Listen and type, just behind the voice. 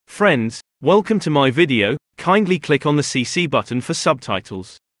Friends, welcome to my video. Kindly click on the CC button for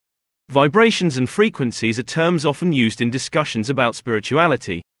subtitles. Vibrations and frequencies are terms often used in discussions about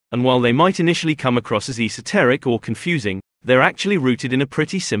spirituality, and while they might initially come across as esoteric or confusing, they're actually rooted in a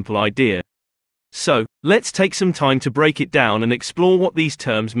pretty simple idea. So, let's take some time to break it down and explore what these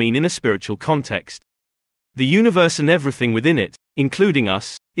terms mean in a spiritual context. The universe and everything within it, including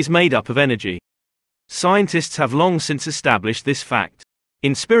us, is made up of energy. Scientists have long since established this fact.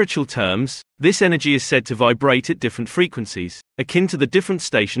 In spiritual terms, this energy is said to vibrate at different frequencies, akin to the different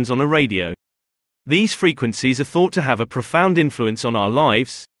stations on a radio. These frequencies are thought to have a profound influence on our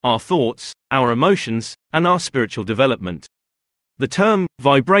lives, our thoughts, our emotions, and our spiritual development. The term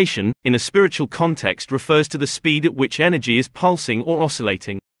vibration, in a spiritual context, refers to the speed at which energy is pulsing or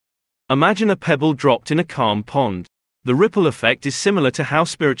oscillating. Imagine a pebble dropped in a calm pond. The ripple effect is similar to how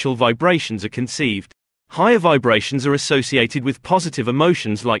spiritual vibrations are conceived. Higher vibrations are associated with positive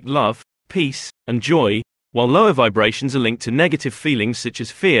emotions like love, peace, and joy, while lower vibrations are linked to negative feelings such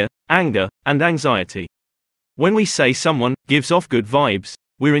as fear, anger, and anxiety. When we say someone gives off good vibes,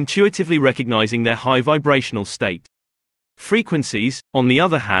 we're intuitively recognizing their high vibrational state. Frequencies, on the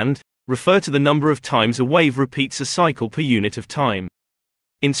other hand, refer to the number of times a wave repeats a cycle per unit of time.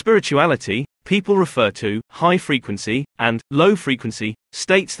 In spirituality, people refer to high frequency and low frequency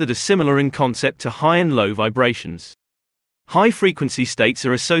states that are similar in concept to high and low vibrations. High frequency states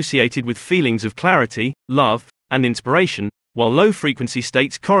are associated with feelings of clarity, love, and inspiration, while low frequency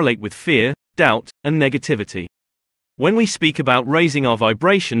states correlate with fear, doubt, and negativity. When we speak about raising our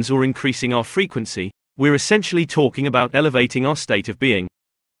vibrations or increasing our frequency, we're essentially talking about elevating our state of being.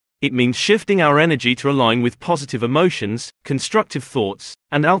 It means shifting our energy to align with positive emotions, constructive thoughts,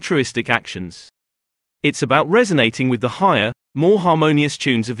 and altruistic actions. It's about resonating with the higher, more harmonious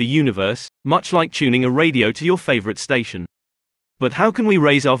tunes of the universe, much like tuning a radio to your favorite station. But how can we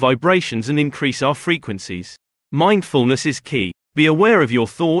raise our vibrations and increase our frequencies? Mindfulness is key. Be aware of your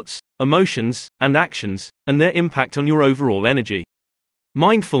thoughts, emotions, and actions, and their impact on your overall energy.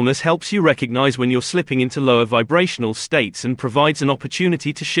 Mindfulness helps you recognize when you're slipping into lower vibrational states and provides an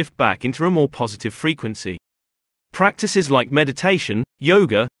opportunity to shift back into a more positive frequency. Practices like meditation,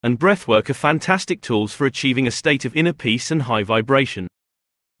 yoga, and breathwork are fantastic tools for achieving a state of inner peace and high vibration.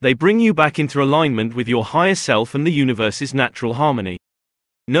 They bring you back into alignment with your higher self and the universe's natural harmony.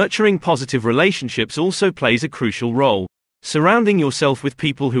 Nurturing positive relationships also plays a crucial role. Surrounding yourself with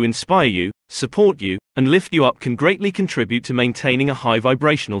people who inspire you, support you, and lift you up can greatly contribute to maintaining a high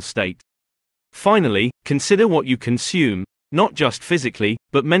vibrational state. Finally, consider what you consume, not just physically,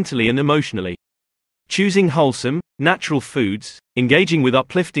 but mentally and emotionally. Choosing wholesome, natural foods, engaging with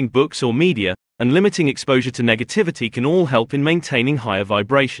uplifting books or media, and limiting exposure to negativity can all help in maintaining higher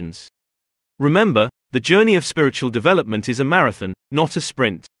vibrations. Remember, the journey of spiritual development is a marathon, not a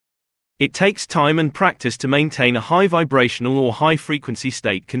sprint. It takes time and practice to maintain a high vibrational or high frequency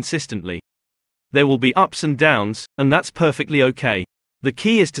state consistently. There will be ups and downs, and that's perfectly okay. The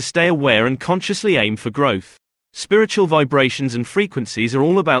key is to stay aware and consciously aim for growth. Spiritual vibrations and frequencies are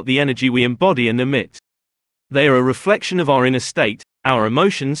all about the energy we embody and emit. They are a reflection of our inner state, our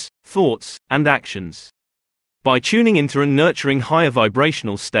emotions, thoughts, and actions. By tuning into and nurturing higher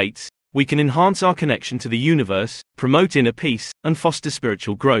vibrational states, we can enhance our connection to the universe, promote inner peace, and foster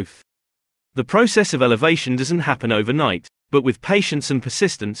spiritual growth. The process of elevation doesn't happen overnight, but with patience and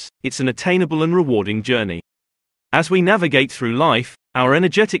persistence, it's an attainable and rewarding journey. As we navigate through life, our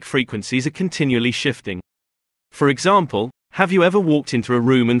energetic frequencies are continually shifting. For example, have you ever walked into a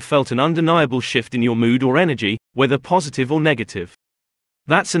room and felt an undeniable shift in your mood or energy, whether positive or negative?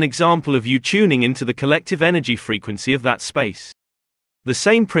 That's an example of you tuning into the collective energy frequency of that space. The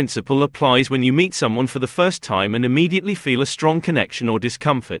same principle applies when you meet someone for the first time and immediately feel a strong connection or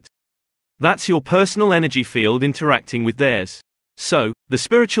discomfort. That's your personal energy field interacting with theirs. So, the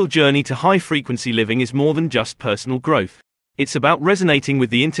spiritual journey to high-frequency living is more than just personal growth. It's about resonating with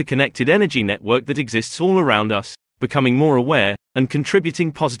the interconnected energy network that exists all around us, becoming more aware, and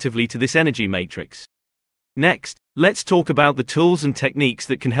contributing positively to this energy matrix. Next, let's talk about the tools and techniques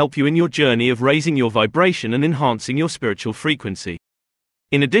that can help you in your journey of raising your vibration and enhancing your spiritual frequency.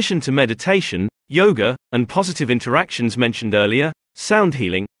 In addition to meditation, yoga, and positive interactions mentioned earlier, sound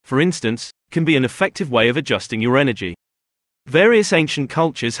healing, for instance, can be an effective way of adjusting your energy. Various ancient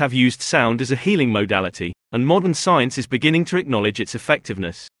cultures have used sound as a healing modality, and modern science is beginning to acknowledge its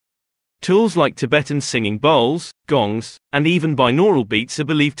effectiveness. Tools like Tibetan singing bowls, gongs, and even binaural beats are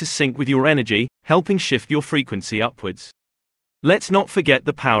believed to sync with your energy, helping shift your frequency upwards. Let's not forget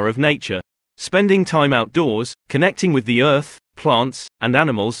the power of nature. Spending time outdoors, connecting with the earth, plants, and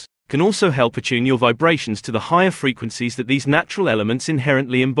animals, can also help attune your vibrations to the higher frequencies that these natural elements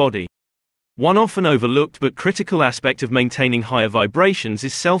inherently embody. One often overlooked but critical aspect of maintaining higher vibrations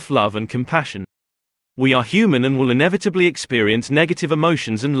is self-love and compassion. We are human and will inevitably experience negative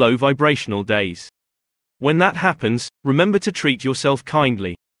emotions and low vibrational days. When that happens, remember to treat yourself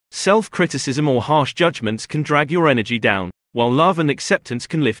kindly. Self-criticism or harsh judgments can drag your energy down, while love and acceptance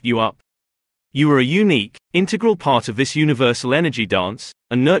can lift you up. You are a unique, integral part of this universal energy dance,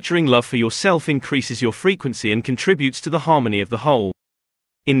 and nurturing love for yourself increases your frequency and contributes to the harmony of the whole.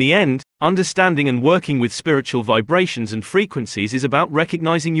 In the end, understanding and working with spiritual vibrations and frequencies is about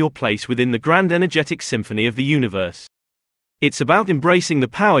recognizing your place within the grand energetic symphony of the universe. It's about embracing the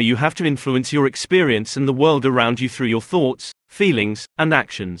power you have to influence your experience and the world around you through your thoughts, feelings, and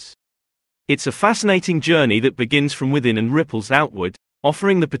actions. It's a fascinating journey that begins from within and ripples outward,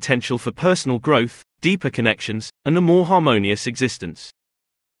 offering the potential for personal growth, deeper connections, and a more harmonious existence.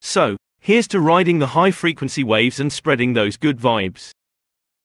 So, here's to riding the high frequency waves and spreading those good vibes.